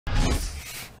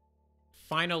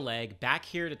Final leg, back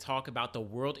here to talk about the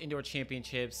World Indoor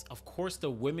Championships. Of course, the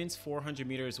women's 400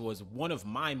 meters was one of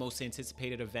my most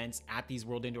anticipated events at these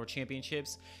World Indoor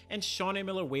Championships, and Shaunae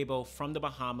Miller-Uibo from the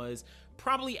Bahamas,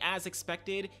 probably as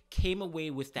expected, came away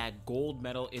with that gold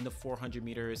medal in the 400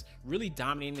 meters, really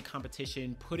dominating the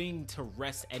competition, putting to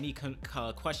rest any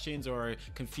questions or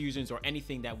confusions or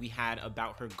anything that we had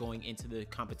about her going into the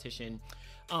competition.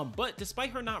 But despite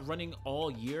her not running all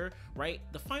year, right,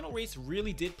 the final race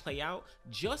really did play out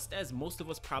just as most of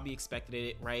us probably expected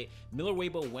it, right?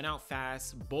 Miller-Uibo went out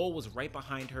fast, Bull was right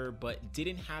behind her, but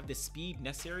didn't have the speed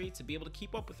necessary to be able to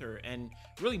keep up with her. And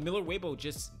really, Miller-Uibo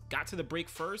just got to the break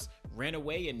first, ran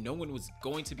away, and no one was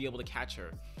going to be able to catch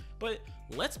her. But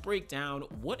let's break down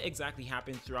what exactly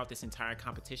happened throughout this entire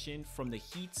competition from the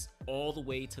heats all the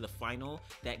way to the final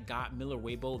that got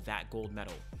Miller-Uibo that gold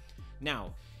medal.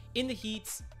 Now, in the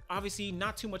heats, obviously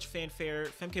not too much fanfare.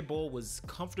 Femke Bol was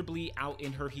comfortably out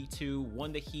in her heat 2,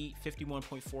 won the heat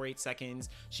 51.48 seconds.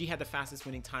 She had the fastest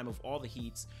winning time of all the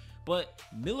heats. But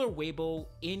Miller-Uibo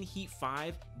in heat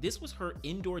 5, this was her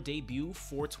indoor debut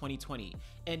for 2020.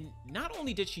 And not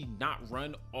only did she not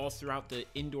run all throughout the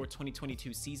indoor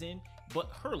 2022 season, but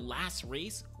her last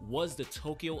race was the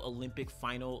Tokyo Olympic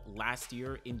final last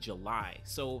year in July.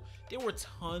 So there were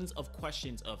tons of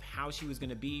questions of how she was going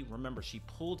to be. Remember, she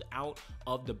pulled out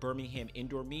of the Birmingham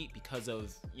indoor meet because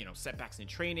of, setbacks in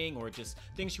training or just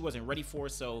things she wasn't ready for.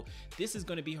 So this is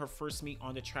going to be her first meet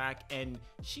on the track, and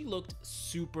she looked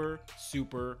super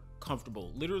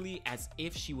comfortable, literally as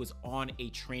if she was on a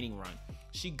training run.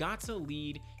 She got to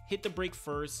lead, hit the break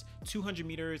first, 200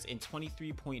 meters in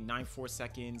 23.94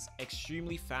 seconds,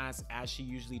 extremely fast as she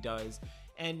usually does.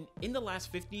 And in the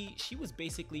last 50, she was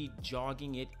basically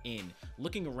jogging it in,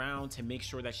 looking around to make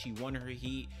sure that she won her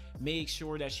heat, make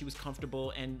sure that she was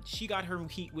comfortable, and she got her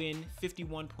heat win,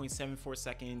 51.74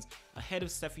 seconds, ahead of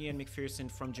Ann-McPherson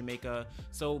from Jamaica.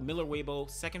 So Miller-Uibo,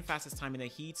 second fastest time in the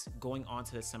heats, going on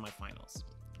to the semifinals.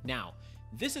 Now,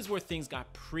 this is where things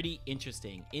got pretty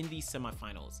interesting in these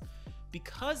semifinals.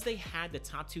 Because they had the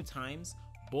top two times,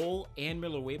 Bull and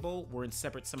Miller-Uibo were in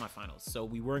separate semifinals, so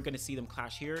we weren't going to see them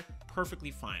clash here.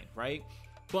 Perfectly fine, right?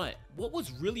 But what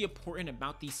was really important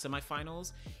about these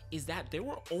semifinals is that there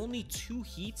were only 2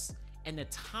 heats, and the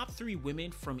top 3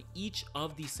 women from each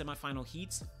of these semifinal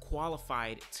heats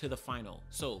qualified to the final.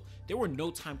 So there were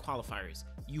no time qualifiers.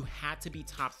 You had to be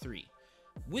top 3.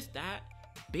 With that,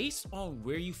 based on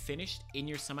where you finished in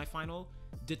your semifinal,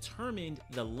 determined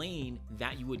the lane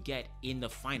that you would get in the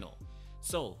final.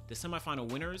 So the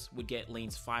semifinal winners would get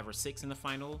lanes 5 or 6 in the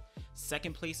final,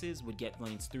 second places would get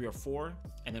lanes 3 or 4,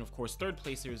 and then of course third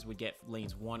placers would get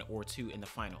lanes 1 or 2 in the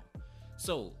final.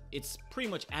 So it's pretty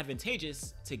much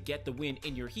advantageous to get the win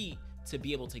in your heat to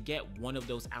be able to get one of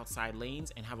those outside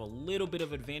lanes and have a little bit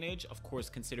of advantage, of course,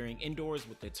 considering indoors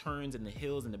with the turns and the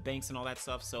hills and the banks and all that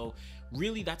stuff. So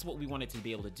really that's what we wanted to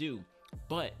be able to do.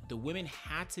 But the women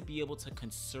had to be able to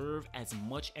conserve as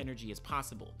much energy as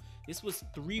possible. This was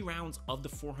 3 rounds of the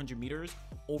 400 meters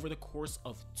over the course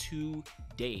of 2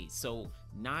 days. So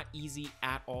not easy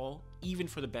at all, even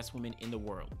for the best women in the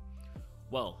world.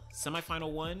 Well,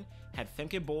 semifinal 1 had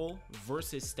Femke Bol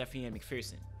versus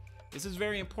Ann-McPherson. This is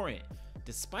very important.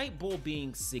 Despite Bull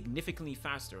being significantly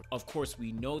faster, of course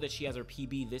we know that she has her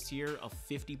PB this year of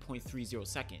 50.30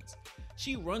 seconds.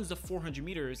 She runs the 400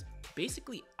 meters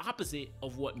basically opposite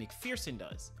of what McPherson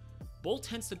does. Bull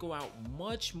tends to go out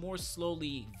much more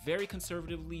slowly, very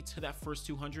conservatively to that first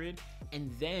 200,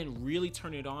 and then really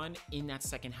turn it on in that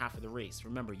second half of the race.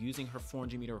 Remember, using her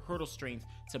 400 meter hurdle strength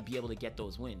to be able to get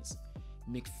those wins.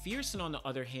 McPherson, on the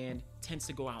other hand, tends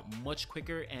to go out much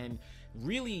quicker, and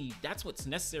really that's what's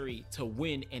necessary to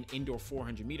win an indoor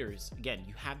 400 meters. Again,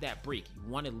 you have that break.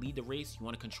 You want to lead the race, you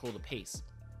want to control the pace.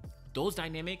 Those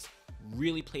dynamics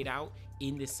really played out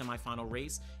in this semifinal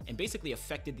race and basically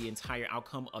affected the entire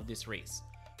outcome of this race.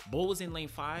 Bull was in lane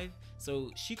 5, so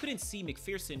she couldn't see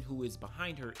McPherson, who is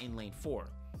behind her in lane 4.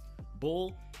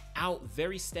 Bull out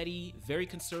very steady, very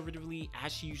conservatively,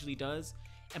 as she usually does.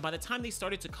 And by the time they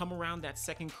started to come around that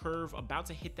second curve, about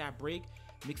to hit that break,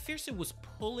 McPherson was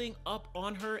pulling up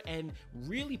on her and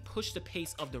really pushed the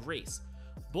pace of the race.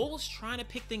 Bull was trying to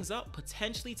pick things up,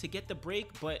 potentially to get the break,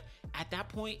 but at that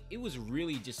point, it was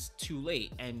really just too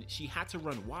late, and she had to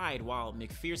run wide while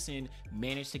McPherson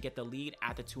managed to get the lead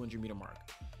at the 200 meter mark.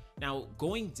 Now,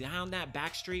 going down that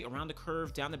back straight, around the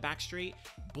curve, down the back straight,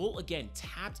 Bull again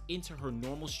tapped into her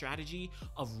normal strategy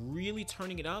of really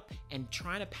turning it up and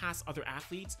trying to pass other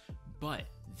athletes, but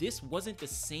this wasn't the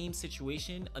same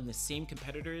situation and the same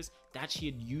competitors that she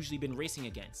had usually been racing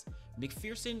against.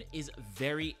 McPherson is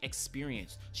very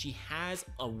experienced. She has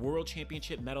a world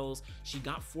championship medals. She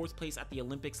got 4th place at the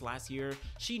Olympics last year.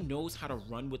 She knows how to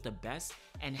run with the best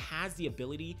and has the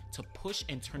ability to push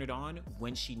and turn it on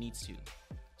when she needs to.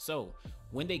 So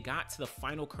when they got to the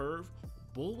final curve,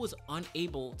 Bull was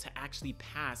unable to actually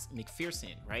pass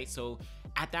McPherson, right? So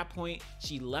at that point,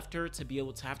 she left her to be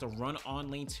able to have to run on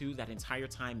lane 2 that entire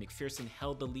time. McPherson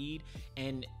held the lead,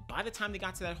 and by the time they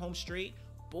got to that home straight,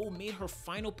 Bull made her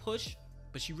final push,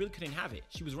 but she really couldn't have it.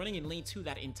 She was running in lane 2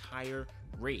 that entire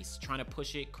race, trying to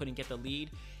push it, couldn't get the lead.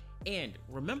 And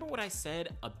remember what I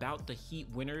said about the heat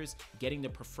winners getting the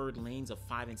preferred lanes of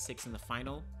 5 and 6 in the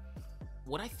final?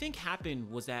 What I think happened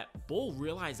was that Bull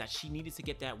realized that she needed to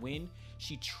get that win.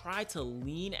 She tried to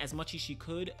lean as much as she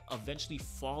could, eventually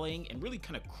falling and really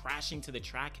kind of crashing to the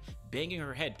track, banging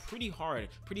her head pretty hard,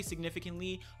 pretty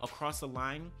significantly across the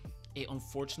line. It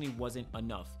unfortunately wasn't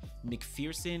enough.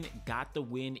 McPherson got the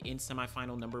win in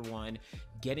semifinal number 1,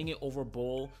 getting it over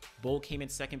Bull. Bull came in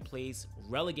 2nd place,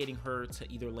 relegating her to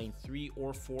either lane 3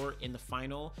 or 4 in the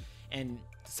final. And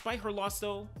despite her loss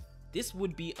though, this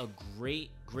would be a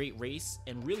great race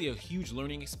and really a huge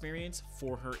learning experience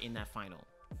for her in that final.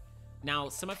 Now,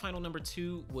 semifinal number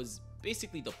 2 was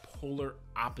basically the polar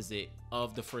opposite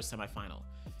of the first semifinal.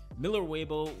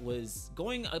 Miller-Uibo was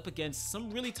going up against some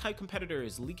really tight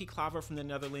competitors, Lieke Klaver from the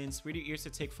Netherlands,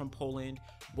 Sweity-Ersetic from Poland.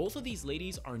 Both of these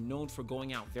ladies are known for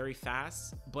going out very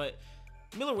fast, but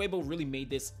Miller-Uibo really made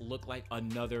this look like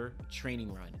another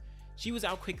training run. She was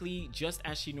out quickly, just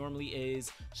as she normally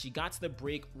is. She got to the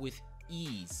break with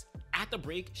ease. At the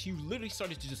break, she literally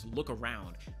started to just look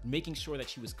around, making sure that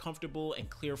she was comfortable and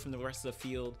clear from the rest of the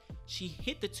field. She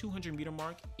hit the 200-meter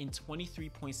mark in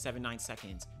 23.79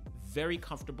 seconds. Very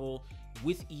comfortable,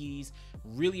 with ease,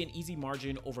 really an easy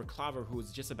margin over Klaver, who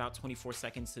was just about 24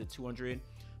 seconds to the 200.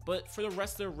 But for the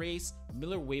rest of the race,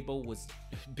 Miller-Uibo was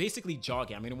basically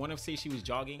jogging. I mean, I want to say she was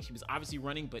jogging. She was obviously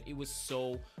running, but it was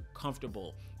so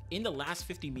comfortable. In the last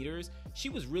 50 meters, she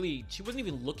wasn't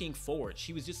even looking forward.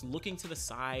 She was just looking to the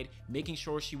side, making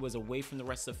sure she was away from the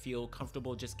rest of the field,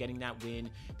 comfortable just getting that win.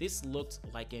 This looked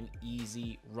like an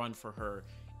easy run for her.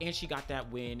 And she got that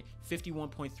win,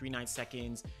 51.39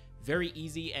 seconds. Very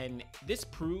easy, and this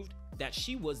proved that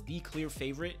she was the clear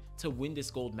favorite to win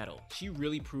this gold medal. She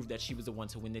really proved that she was the one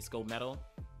to win this gold medal.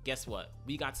 Guess what?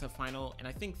 We got to the final, and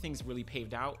I think things really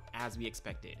paved out as we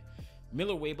expected.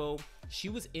 Miller-Uibo, she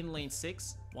was in lane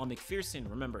 6, while McPherson,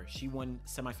 remember, she won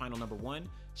semifinal number 1,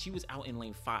 she was out in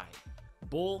lane 5.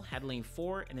 Bull had lane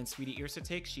 4, and then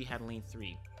Sweity-Ersetic, she had lane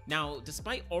 3. Now,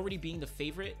 despite already being the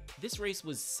favorite, this race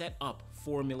was set up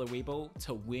for Miller-Uibo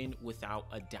to win without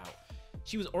a doubt.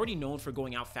 She was already known for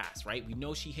going out fast, right? We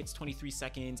know she hits 23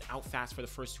 seconds out fast for the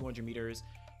first 200 meters,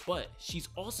 but she's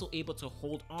also able to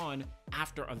hold on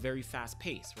after a very fast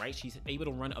pace, right? She's able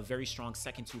to run a very strong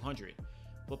second 200.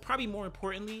 But probably more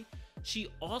importantly, she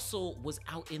also was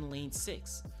out in lane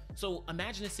 6. So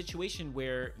imagine a situation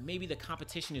where maybe the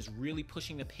competition is really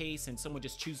pushing the pace and someone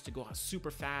just chooses to go out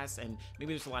super fast and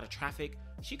maybe there's a lot of traffic.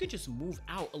 She could just move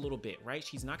out a little bit, right?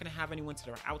 She's not gonna have anyone to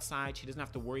the outside. She doesn't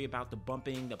have to worry about the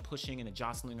bumping, the pushing, and the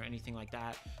jostling or anything like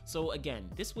that. So again,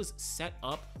 this was set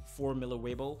up for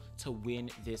Miller-Uibo to win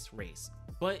this race.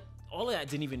 But all of that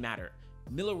didn't even matter.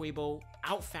 Miller-Uibo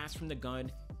out fast from the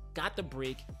gun, got the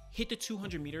break, hit the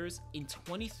 200 meters in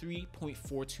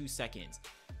 23.42 seconds.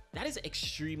 That is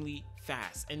extremely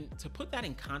fast. And to put that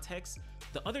in context,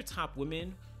 the other top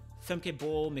women, Femke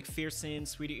Bol, McPherson,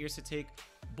 Sweity-Ersetic,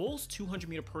 Bol's 200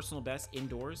 meter personal best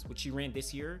indoors, which she ran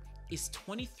this year, is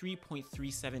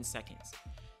 23.37 seconds.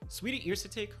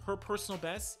 Sweity-Ersetic, her personal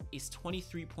best is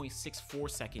 23.64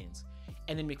 seconds.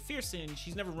 And then McPherson,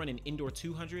 she's never run an indoor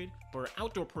 200, but her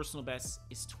outdoor personal best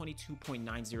is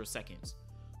 22.90 seconds.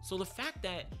 So the fact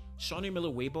that Shaunae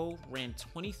Miller-Uibo ran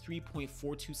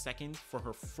 23.42 seconds for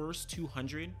her first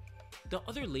 200, the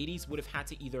other ladies would have had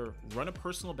to either run a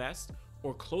personal best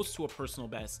or close to a personal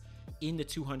best in the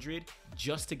 200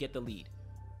 just to get the lead.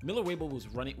 Miller-Uibo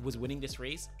was winning this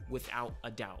race without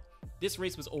a doubt. This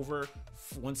race was over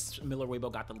once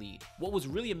Miller-Uibo got the lead. What was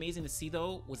really amazing to see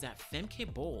though was that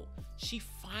Femke Bol, she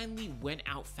finally went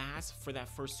out fast for that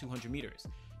first 200 meters.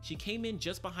 She came in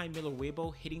just behind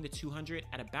Miller-Uibo, hitting the 200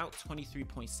 at about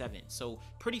 23.7, so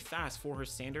pretty fast for her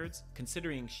standards,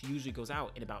 considering she usually goes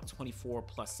out in about 24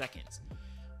 plus seconds.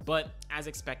 But as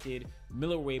expected,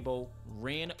 Miller-Uibo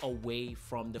ran away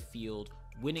from the field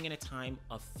winning in a time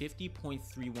of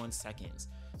 50.31 seconds.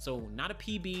 So not a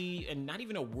PB and not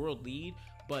even a world lead,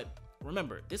 but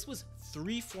remember, this was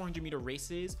 3 400-meter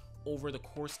races over the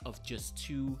course of just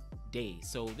 2 days.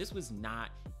 So this was not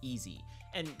easy.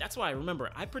 And that's why, remember,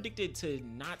 I predicted to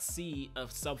not see a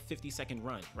sub 50-second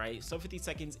run, right? Sub 50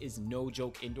 seconds is no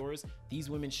joke indoors. These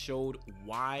women showed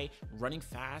why running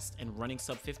fast and running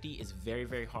sub 50 is very,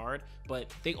 very hard,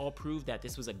 but they all proved that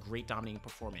this was a great dominating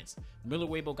performance.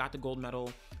 Miller-Uibo got the gold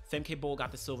medal, Femke Bol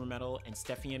got the silver medal, and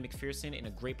Ann-McPherson, in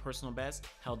a great personal best,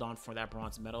 held on for that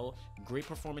bronze medal. Great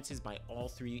performances by all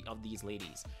 3 of these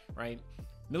ladies, right?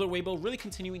 Miller-Uibo really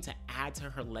continuing to add to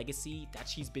her legacy that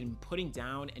she's been putting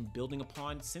down and building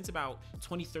upon since about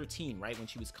 2013, right, when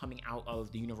she was coming out of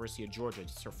the University of Georgia,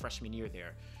 just her freshman year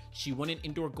there. She won an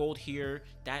indoor gold here.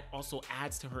 That also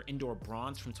adds to her indoor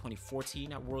bronze from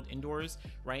 2014 at World Indoors,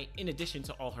 right? In addition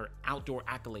to all her outdoor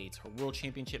accolades, her World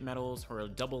Championship medals, her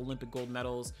double Olympic gold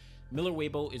medals.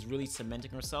 Miller-Uibo is really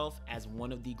cementing herself as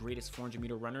one of the greatest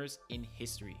 400-meter runners in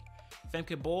history.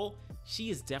 Femke Bol, she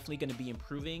is definitely going to be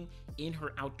improving in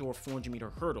her outdoor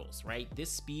 400-meter hurdles, right? This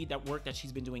speed, that work that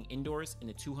she's been doing indoors in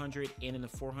the 200 and in the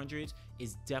 400s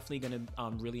is definitely going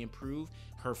to really improve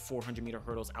her 400-meter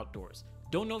hurdles outdoors.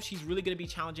 Don't know if she's really going to be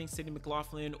challenging Sydney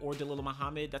McLaughlin or Dalilah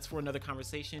Muhammad. That's for another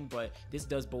conversation, but this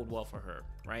does bode well for her,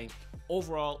 right?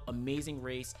 Overall, amazing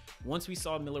race. Once we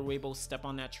saw Miller-Uibo step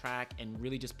on that track and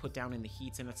really just put down in the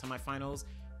heats in the semifinals,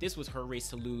 this was her race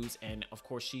to lose, and of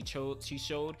course she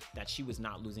showed that she was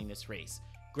not losing this race.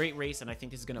 Great race, and I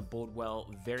think this is going to bode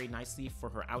well very nicely for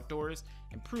her outdoors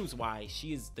and proves why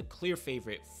she is the clear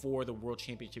favorite for the World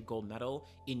Championship gold medal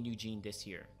in Eugene this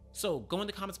year. So go in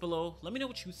the comments below, let me know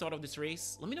what you thought of this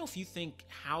race. Let me know if you think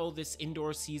how this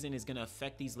indoor season is going to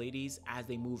affect these ladies as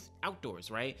they move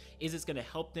outdoors, right? Is this going to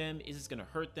help them? Is this going to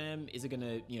hurt them? Is it going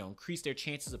to, increase their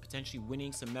chances of potentially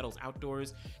winning some medals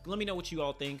outdoors? Let me know what you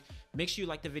all think. Make sure you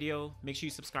like the video, make sure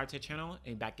you subscribe to the channel,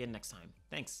 and back in next time.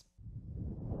 Thanks.